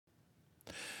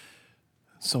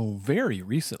So, very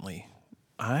recently,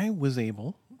 I was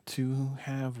able to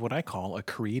have what I call a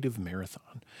creative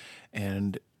marathon.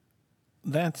 And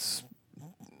that's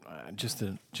just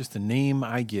a name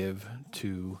I give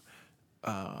to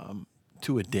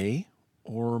a day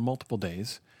or multiple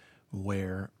days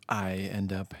where I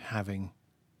end up having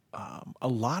a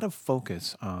lot of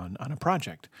focus on a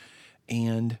project.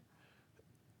 And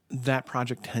that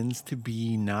project tends to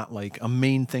be not like a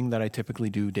main thing that I typically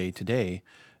do day to day,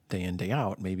 day in, day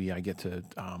out. Maybe I get to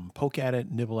poke at it,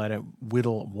 nibble at it,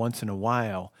 whittle once in a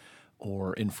while,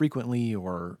 or infrequently,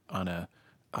 or on a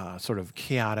sort of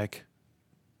chaotic,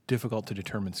 difficult to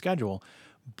determine schedule.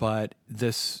 But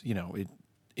this,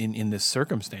 in this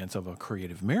circumstance of a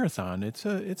creative marathon, it's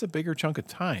a bigger chunk of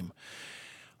time.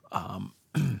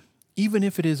 Even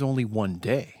if it is only one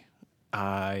day,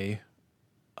 I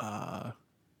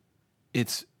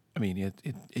it's I mean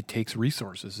it takes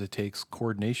resources, it takes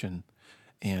coordination,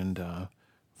 and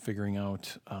figuring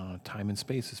out time and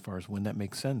space as far as when that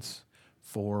makes sense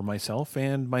for myself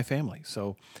and my family.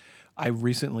 So I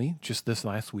recently, just this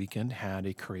last weekend, had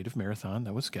a creative marathon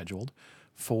that was scheduled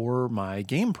for my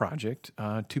game project,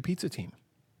 Two Pizza Team.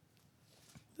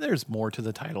 There's more to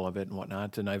the title of it and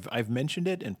whatnot, and I've mentioned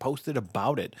it and posted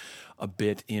about it a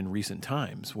bit in recent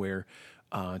times. Where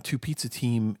Two Pizza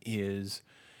Team is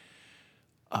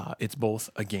it's both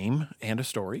a game and a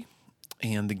story,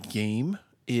 and the game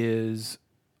is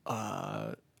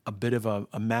a bit of a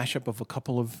mashup of a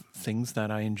couple of things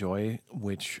that I enjoy,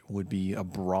 which would be a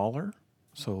brawler.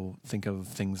 So think of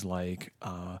things like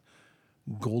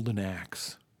Golden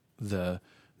Axe, the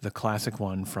the classic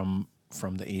one from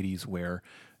the 80s, where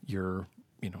you're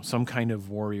some kind of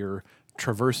warrior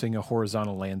traversing a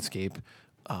horizontal landscape,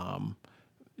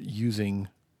 using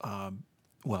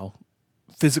well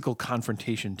physical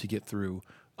confrontation to get through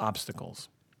obstacles.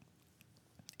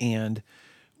 And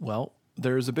well,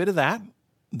 there's a bit of that.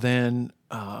 Then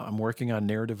I'm working on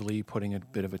narratively putting a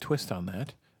bit of a twist on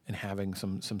that and having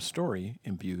some story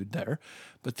imbued there.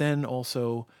 But then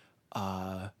also,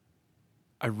 I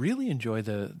really enjoy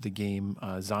the game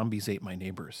Zombies Ate My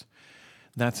Neighbors.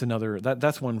 That's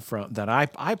one from that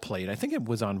I played. I think it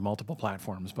was on multiple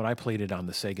platforms, but I played it on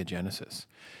the Sega Genesis,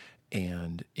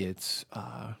 and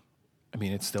I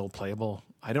mean, it's still playable.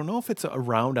 I don't know if it's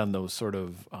around on those sort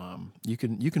of. You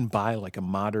can buy like a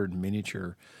modern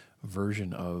miniature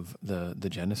version of the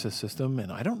Genesis system,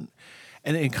 and I don't.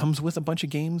 And it comes with a bunch of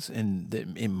games, and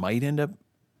it might end up.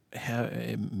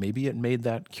 Maybe it made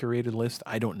that curated list.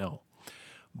 I don't know,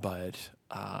 but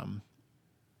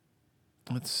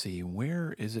let's see.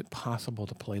 Where is it possible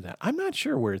to play that? I'm not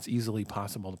sure where it's easily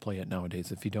possible to play it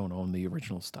nowadays if you don't own the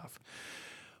original stuff.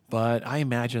 But I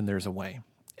imagine there's a way.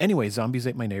 Anyway, Zombies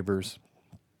Ate My Neighbors.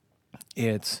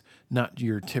 It's not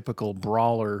your typical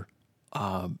brawler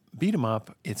beat 'em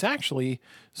up. It's actually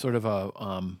sort of a,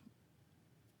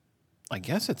 I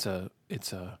guess it's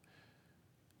a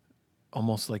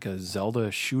almost like a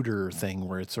Zelda shooter thing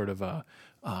where it's sort of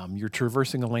you're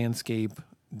traversing a landscape,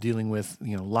 dealing with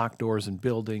locked doors and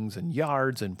buildings and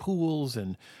yards and pools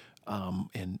and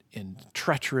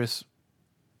treacherous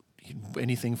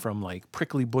anything from like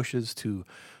prickly bushes to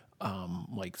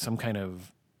like some kind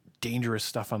of dangerous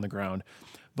stuff on the ground.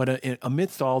 But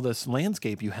amidst all this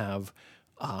landscape, you have,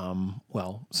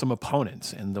 some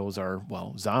opponents, and those are,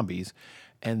 zombies.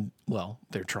 And,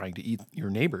 they're trying to eat your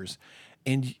neighbors.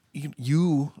 And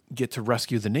you get to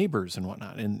rescue the neighbors and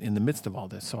whatnot in the midst of all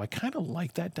this. So I kind of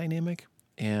like that dynamic.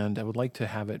 And I would like to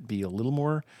have it be a little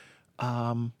more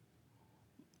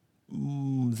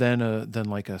than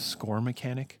like a score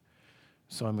mechanic.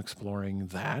 So I'm exploring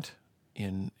that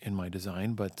in my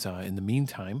design. But in the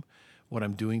meantime, what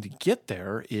I'm doing to get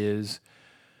there is,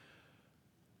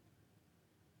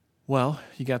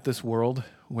 you got this world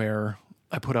where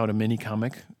I put out a mini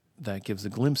comic that gives a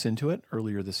glimpse into it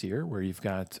earlier this year, where you've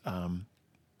got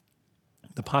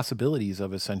the possibilities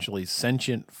of essentially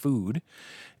sentient food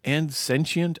and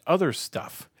sentient other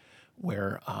stuff.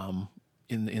 Where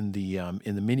in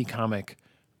the mini comic,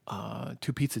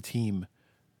 Two Pizza Team,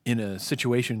 in a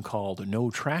situation called No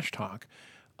Trash Talk,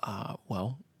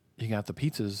 you got the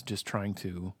pizzas just trying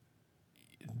to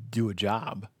do a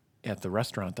job at the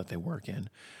restaurant that they work in,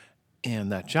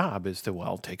 and that job is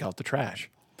to take out the trash.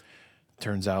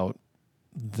 Turns out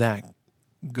that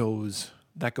goes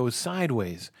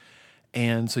sideways,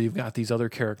 and so you've got these other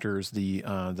characters, the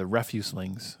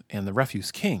refuselings and the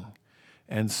refuse king,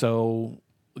 and so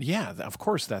yeah, of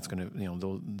course that's gonna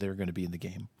they're gonna be in the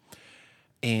game,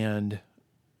 and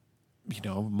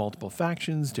multiple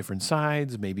factions, different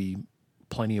sides, maybe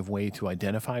plenty of way to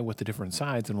identify with the different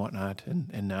sides and whatnot.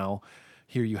 And now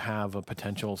here you have a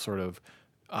potential sort of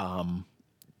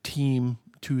team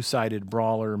two-sided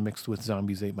brawler mixed with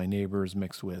Zombies Ate My Neighbors,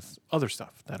 mixed with other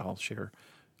stuff that I'll share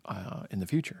in the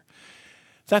future.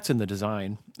 That's in the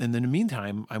design. And then in the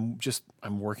meantime,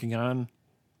 I'm working on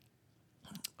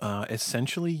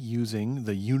essentially using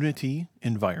the Unity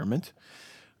environment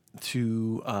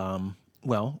to,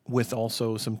 with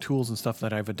also some tools and stuff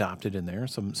that I've adopted in there,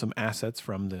 some assets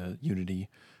from the Unity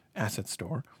asset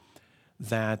store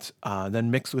that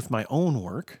then mixed with my own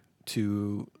work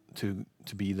to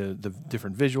be the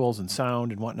different visuals and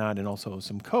sound and whatnot, and also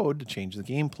some code to change the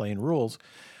gameplay and rules.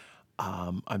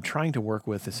 I'm trying to work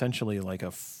with essentially like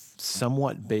a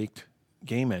somewhat baked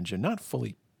game engine, not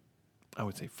fully, I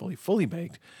would say fully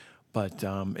baked, but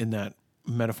in that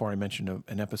metaphor I mentioned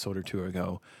an episode or two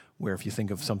ago, where if you think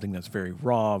of something that's very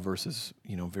raw versus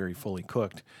very fully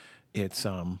cooked, it's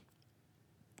something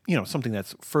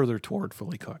that's further toward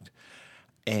fully cooked,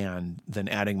 and then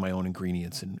adding my own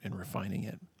ingredients and refining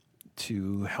it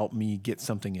to help me get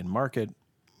something in market,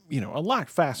 a lot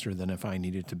faster than if I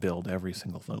needed to build every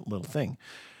single little thing.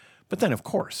 But then, of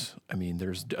course, I mean,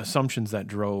 there's assumptions that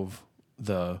drove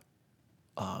the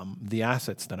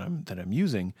assets that I'm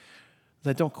using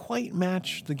that don't quite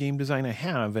match the game design I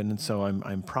have, and so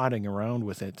I'm prodding around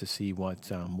with it to see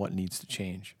what needs to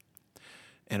change.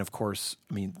 And of course,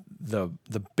 I mean, the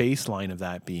baseline of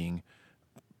that being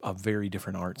a very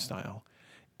different art style,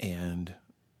 and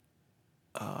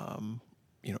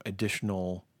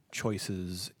additional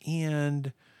choices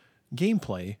and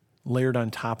gameplay layered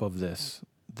on top of this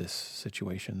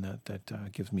situation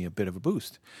that gives me a bit of a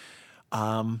boost.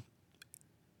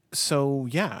 So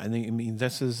yeah, I mean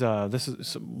this is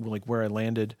like where I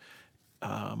landed.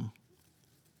 I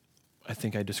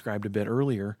think I described a bit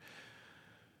earlier.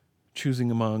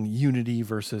 Choosing among Unity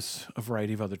versus a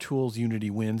variety of other tools, Unity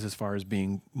wins as far as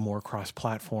being more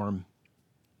cross-platform,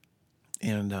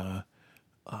 and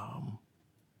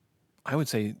I would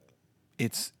say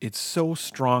it's so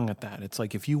strong at that. It's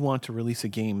like if you want to release a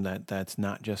game that's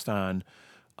not just on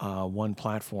one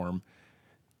platform,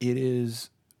 it is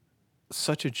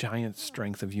such a giant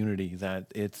strength of Unity that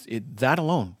that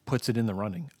alone puts it in the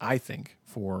running, I think,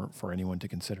 for anyone to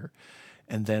consider.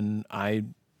 And then I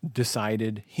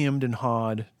hemmed and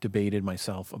hawed, debated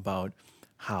myself about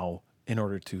how, in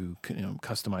order to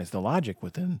customize the logic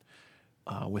within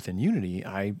Unity,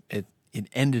 it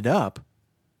ended up.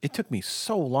 It took me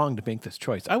so long to make this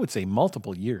choice. I would say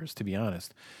multiple years, to be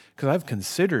honest, because I've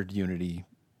considered Unity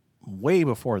way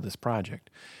before this project,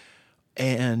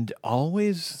 and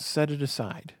always set it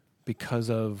aside because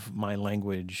of my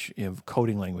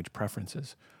coding language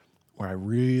preferences, where I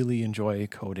really enjoy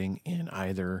coding in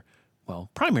either,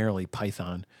 primarily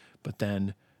Python, but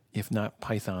then if not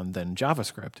Python, then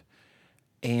JavaScript.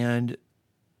 And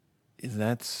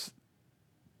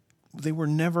they were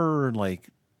never like,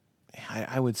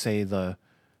 I would say the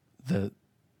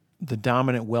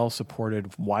dominant,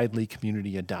 well-supported, widely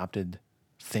community adopted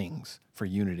things for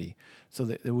Unity. So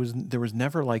there was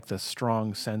never like the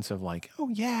strong sense of like, oh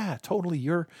yeah, totally,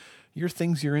 your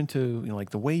things you're into, like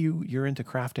the way you're into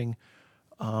crafting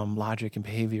logic and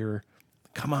behavior.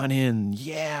 Come on in,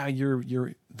 yeah,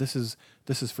 this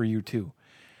is for you too.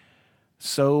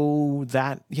 So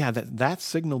that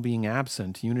signal being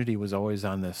absent, Unity was always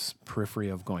on this periphery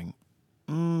of going,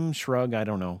 shrug, I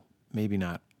don't know, maybe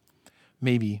not,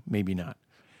 maybe not,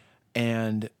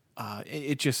 and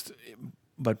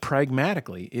but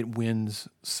pragmatically, it wins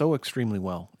so extremely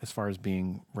well as far as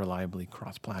being reliably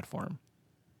cross-platform.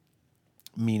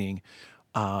 Meaning,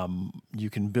 you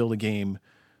can build a game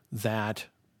that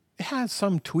has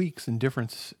some tweaks and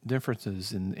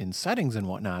differences in settings and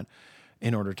whatnot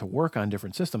in order to work on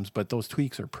different systems, but those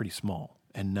tweaks are pretty small,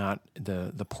 and not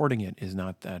the porting it is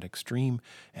not that extreme.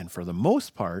 And for the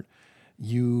most part,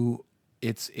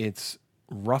 it's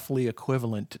roughly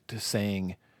equivalent to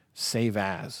saying save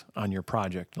as on your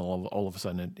project, and all of a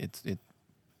sudden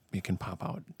it can pop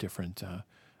out different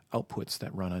outputs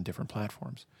that run on different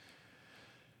platforms.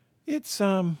 It's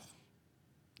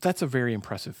that's a very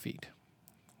impressive feat.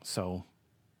 So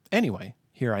anyway,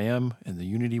 here I am in the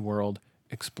Unity world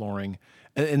exploring,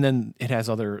 and then it has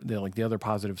the other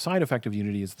positive side effect of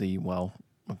Unity is the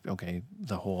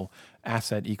whole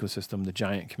asset ecosystem, the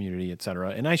giant community,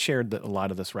 etc. And I shared a lot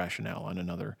of this rationale on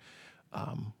another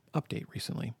update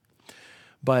recently.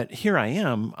 But here I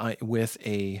am with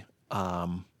a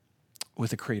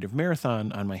creative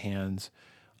marathon on my hands,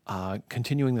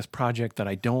 continuing this project that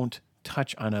I don't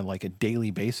touch on a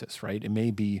daily basis. Right? It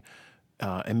may be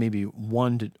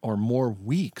one or more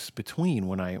weeks between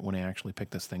when I actually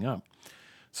pick this thing up.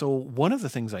 So one of the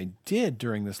things I did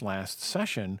during this last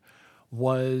session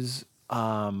was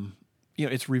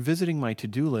it's revisiting my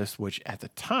to-do list, which at the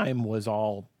time was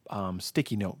all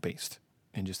sticky note based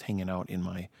and just hanging out in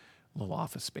my little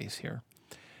office space here.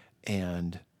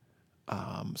 And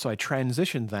so I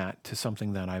transitioned that to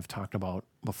something that I've talked about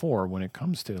before when it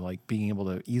comes to like being able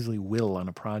to easily will on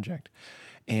a project.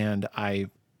 And I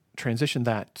transitioned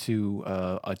that to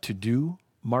a to-do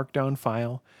markdown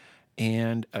file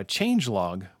and a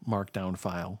changelog markdown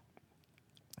file,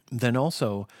 then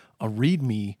also a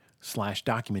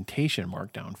README/documentation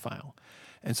markdown file.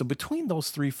 And so between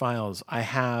those three files, I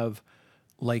have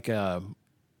like a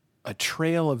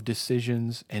trail of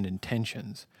decisions and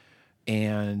intentions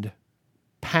and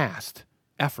past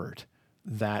effort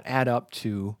that add up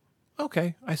to,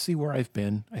 okay, I see where I've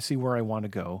been, I see where I want to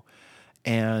go.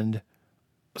 And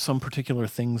some particular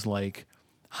things like,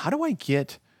 how do I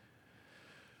get,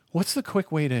 what's the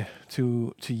quick way to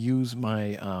use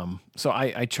my, so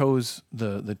I chose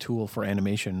the tool for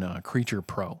animation, Creature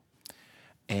Pro,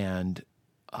 and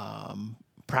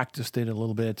practiced it a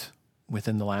little bit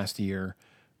within the last year,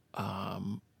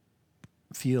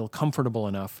 feel comfortable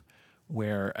enough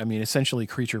where, I mean, essentially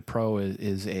Creature Pro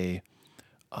is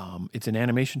it's an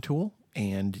animation tool,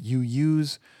 and you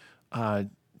use,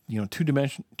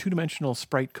 two-dimensional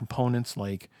sprite components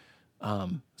like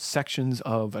sections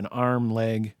of an arm,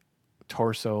 leg,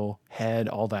 torso, head,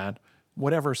 all that,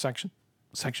 whatever sections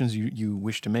you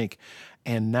wish to make,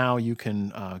 and now you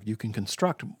can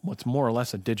construct what's more or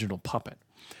less a digital puppet.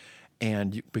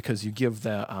 And because you give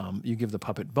the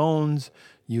puppet bones,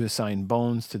 you assign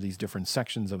bones to these different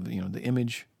sections of the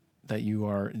image that you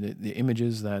are the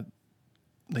images that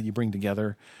you bring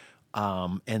together,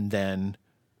 and then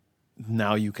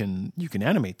now you can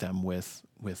animate them with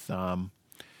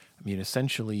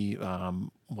essentially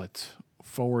what's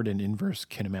forward and inverse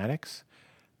kinematics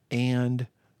and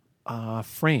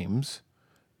frames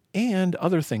and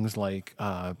other things like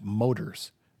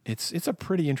motors. It's a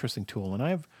pretty interesting tool,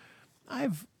 and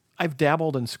I've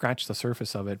dabbled and scratched the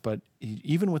surface of it, but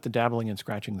even with the dabbling and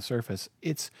scratching the surface,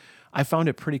 I found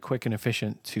it pretty quick and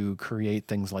efficient to create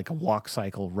things like a walk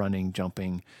cycle, running,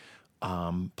 jumping,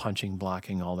 punching,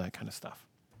 blocking, all that kind of stuff.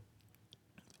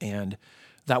 And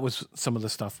that was some of the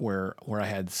stuff where I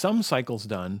had some cycles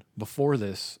done before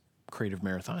this creative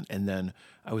marathon, and then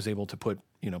I was able to put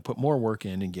more work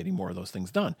in and getting more of those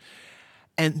things done.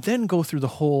 And then go through the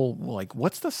whole, like,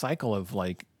 what's the cycle of,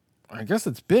 like, I guess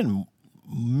it's been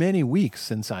many weeks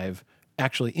since I've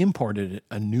actually imported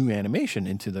a new animation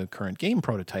into the current game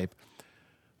prototype.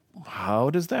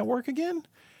 How does that work again?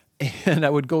 And I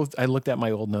looked at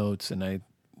my old notes, and I,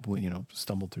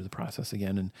 stumbled through the process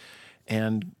again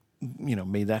and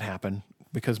made that happen,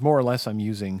 because more or less I'm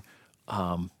using,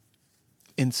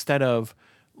 instead of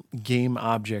game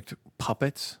object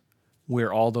puppets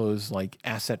where all those like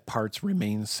asset parts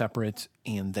remain separate,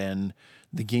 and then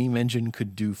the game engine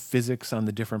could do physics on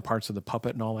the different parts of the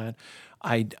puppet and all that.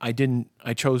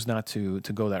 I chose not to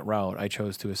go that route. I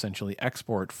chose to essentially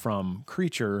export from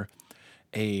Creature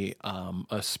a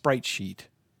sprite sheet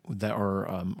that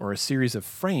or a series of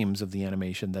frames of the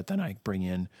animation that then I bring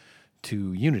in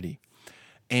to Unity.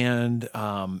 And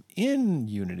in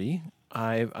Unity,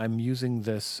 I'm using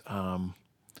this,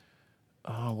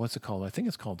 what's it called? I think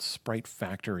it's called Sprite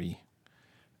Factory.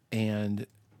 And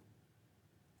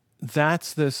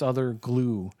that's this other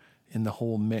glue in the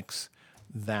whole mix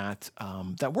that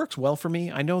works well for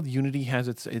me. I know Unity has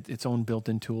its own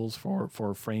built-in tools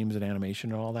for frames and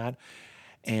animation and all that,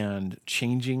 and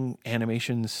changing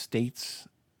animation states,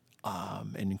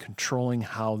 and controlling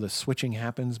how the switching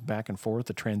happens back and forth,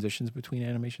 the transitions between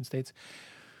animation states.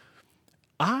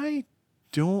 I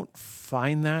don't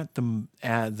find that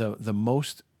the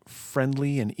most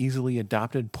friendly and easily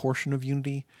adopted portion of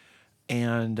Unity,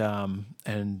 and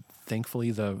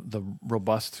thankfully the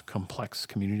robust, complex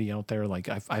community out there. Like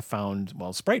I found,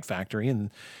 Sprite Factory,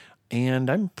 and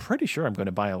I'm pretty sure I'm going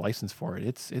to buy a license for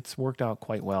it. It's worked out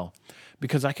quite well,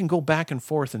 because I can go back and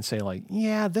forth and say, like,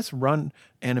 yeah, this run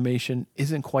animation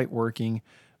isn't quite working,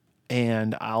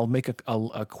 and I'll make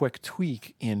a quick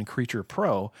tweak in Creature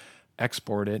Pro,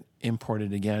 export it, import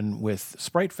it again with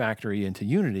Sprite Factory into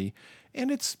Unity,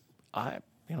 and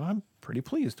I'm pretty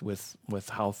pleased with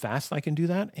how fast I can do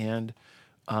that, and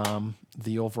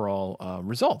the overall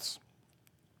results.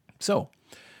 So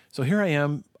here I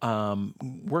am,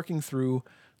 working through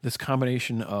this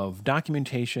combination of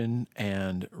documentation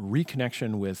and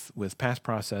reconnection with past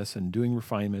process, and doing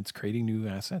refinements, creating new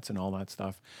assets, and all that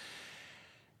stuff.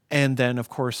 And then, of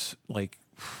course, like,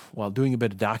 while doing a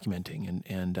bit of documenting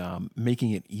and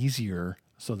making it easier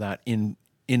so that in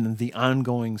the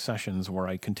ongoing sessions where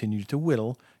I continue to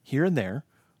whittle here and there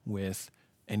with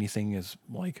anything is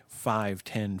like 5,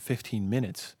 10, 15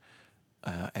 minutes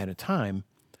at a time,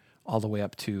 all the way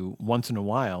up to once in a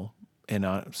while. And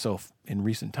in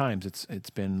recent times, it's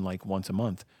been like once a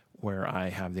month where I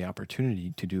have the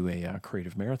opportunity to do a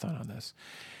creative marathon on this.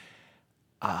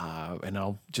 And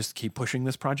I'll just keep pushing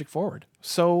this project forward.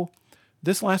 So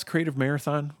this last creative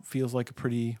marathon feels like a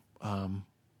pretty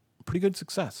good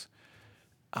success.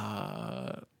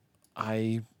 I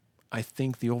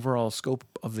think the overall scope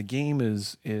of the game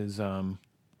is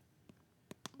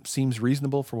seems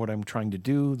reasonable for what I'm trying to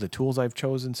do. The tools I've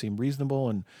chosen seem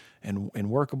reasonable and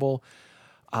workable.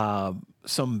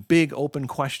 Some big open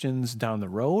questions down the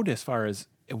road as far as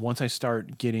once I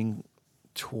start getting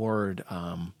toward,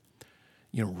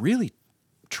 really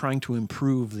trying to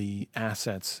improve the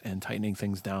assets and tightening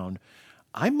things down.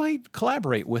 I might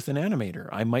collaborate with an animator.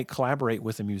 I might collaborate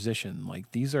with a musician.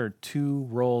 Like, these are two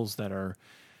roles that are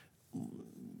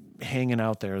hanging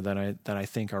out there that I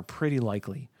think are pretty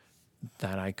likely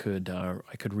that I could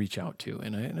reach out to.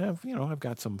 And I've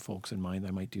got some folks in mind.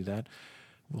 I might do that.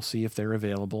 We'll see if they're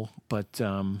available. But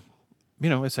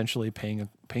essentially paying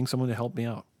someone to help me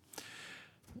out.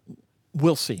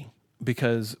 We'll see.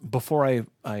 Because before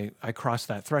I cross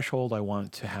that threshold, I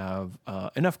want to have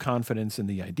enough confidence in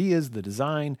the ideas, the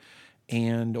design,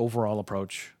 and overall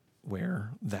approach where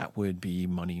that would be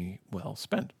money well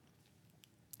spent.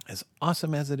 As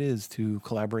awesome as it is to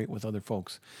collaborate with other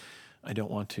folks, I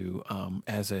don't want to,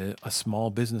 as a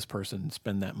small business person,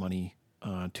 spend that money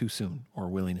too soon or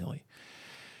willy-nilly.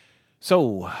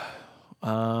 So,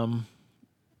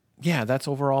 that's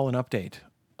overall an update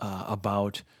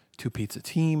about Two Pizza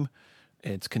Team.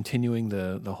 It's continuing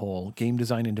the whole game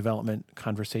design and development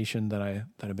conversation that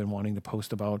I've been wanting to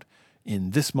post about in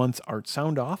this month's Art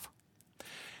Sound Off.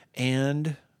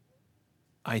 And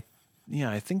I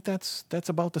think that's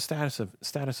about the status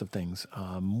of things.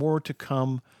 More to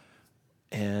come,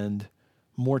 and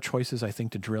more choices I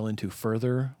think to drill into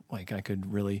further. Like, I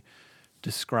could really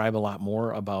describe a lot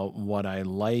more about what I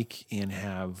like and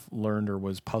have learned or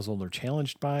was puzzled or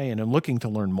challenged by, and I'm looking to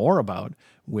learn more about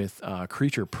with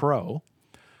Creature Pro.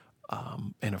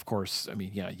 And of course,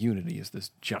 Unity is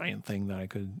this giant thing that I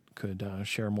could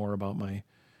share more about my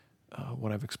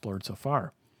what I've explored so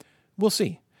far. We'll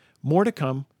see. More to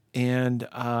come, and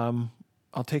I'll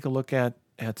take a look at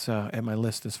my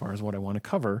list as far as what I want to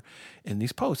cover in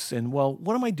these posts. And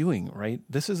what am I doing? Right?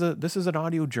 This is an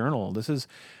audio journal. This is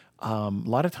a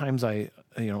lot of times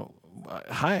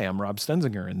hi, I'm Rob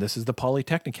Stenzinger, and this is the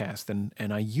Polytechnicast,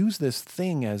 and I use this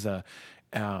thing as a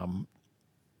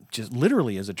just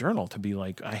literally as a journal to be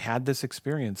like, I had this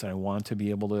experience and I want to be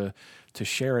able to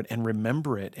share it and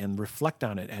remember it and reflect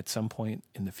on it at some point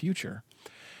in the future.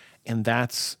 And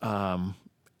that's, and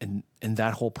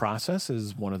that whole process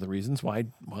is one of the reasons why,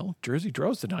 Jersey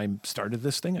Droz and I started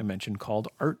this thing I mentioned called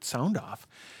Art Sound Off.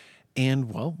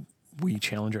 And we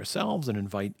challenge ourselves and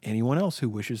invite anyone else who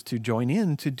wishes to join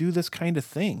in to do this kind of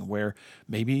thing, where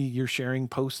maybe you're sharing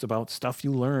posts about stuff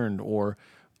you learned or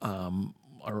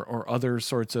other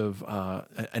sorts of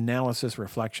analysis,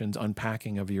 reflections,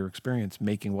 unpacking of your experience,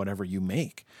 making whatever you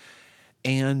make,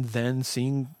 and then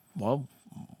seeing,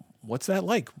 what's that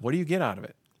like? What do you get out of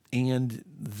it? And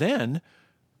then,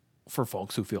 for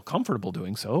folks who feel comfortable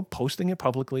doing so, posting it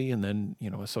publicly, and then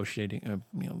associating,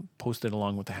 post it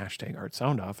along with the hashtag Art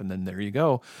Sound Off, and then there you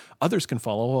go. Others can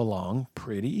follow along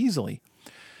pretty easily.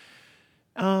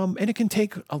 And it can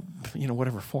take,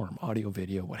 whatever form, audio,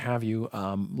 video, what have you.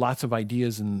 Lots of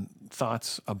ideas and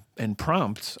thoughts and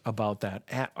prompts about that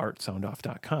at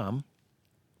artsoundoff.com.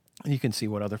 And you can see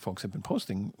what other folks have been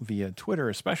posting via Twitter,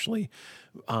 especially,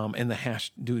 and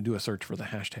do a search for the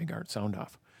hashtag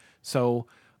artsoundoff. So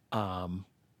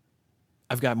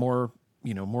I've got more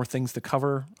things to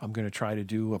cover. I'm going to try to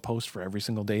do a post for every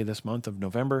single day this month of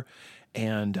November,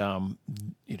 and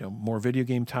more video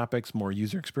game topics, more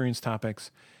user experience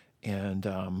topics, and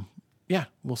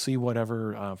we'll see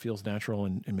whatever feels natural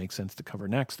and makes sense to cover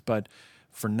next. But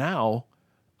for now,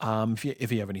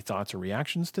 if you have any thoughts or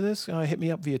reactions to this, hit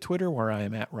me up via Twitter, where I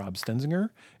am at Rob Stenzinger,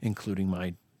 including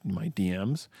my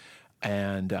DMs.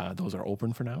 And those are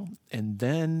open for now. And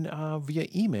then via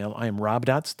email, I am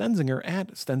rob.stenzinger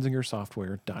at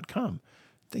stenzingersoftware.com.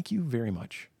 Thank you very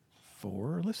much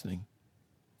for listening.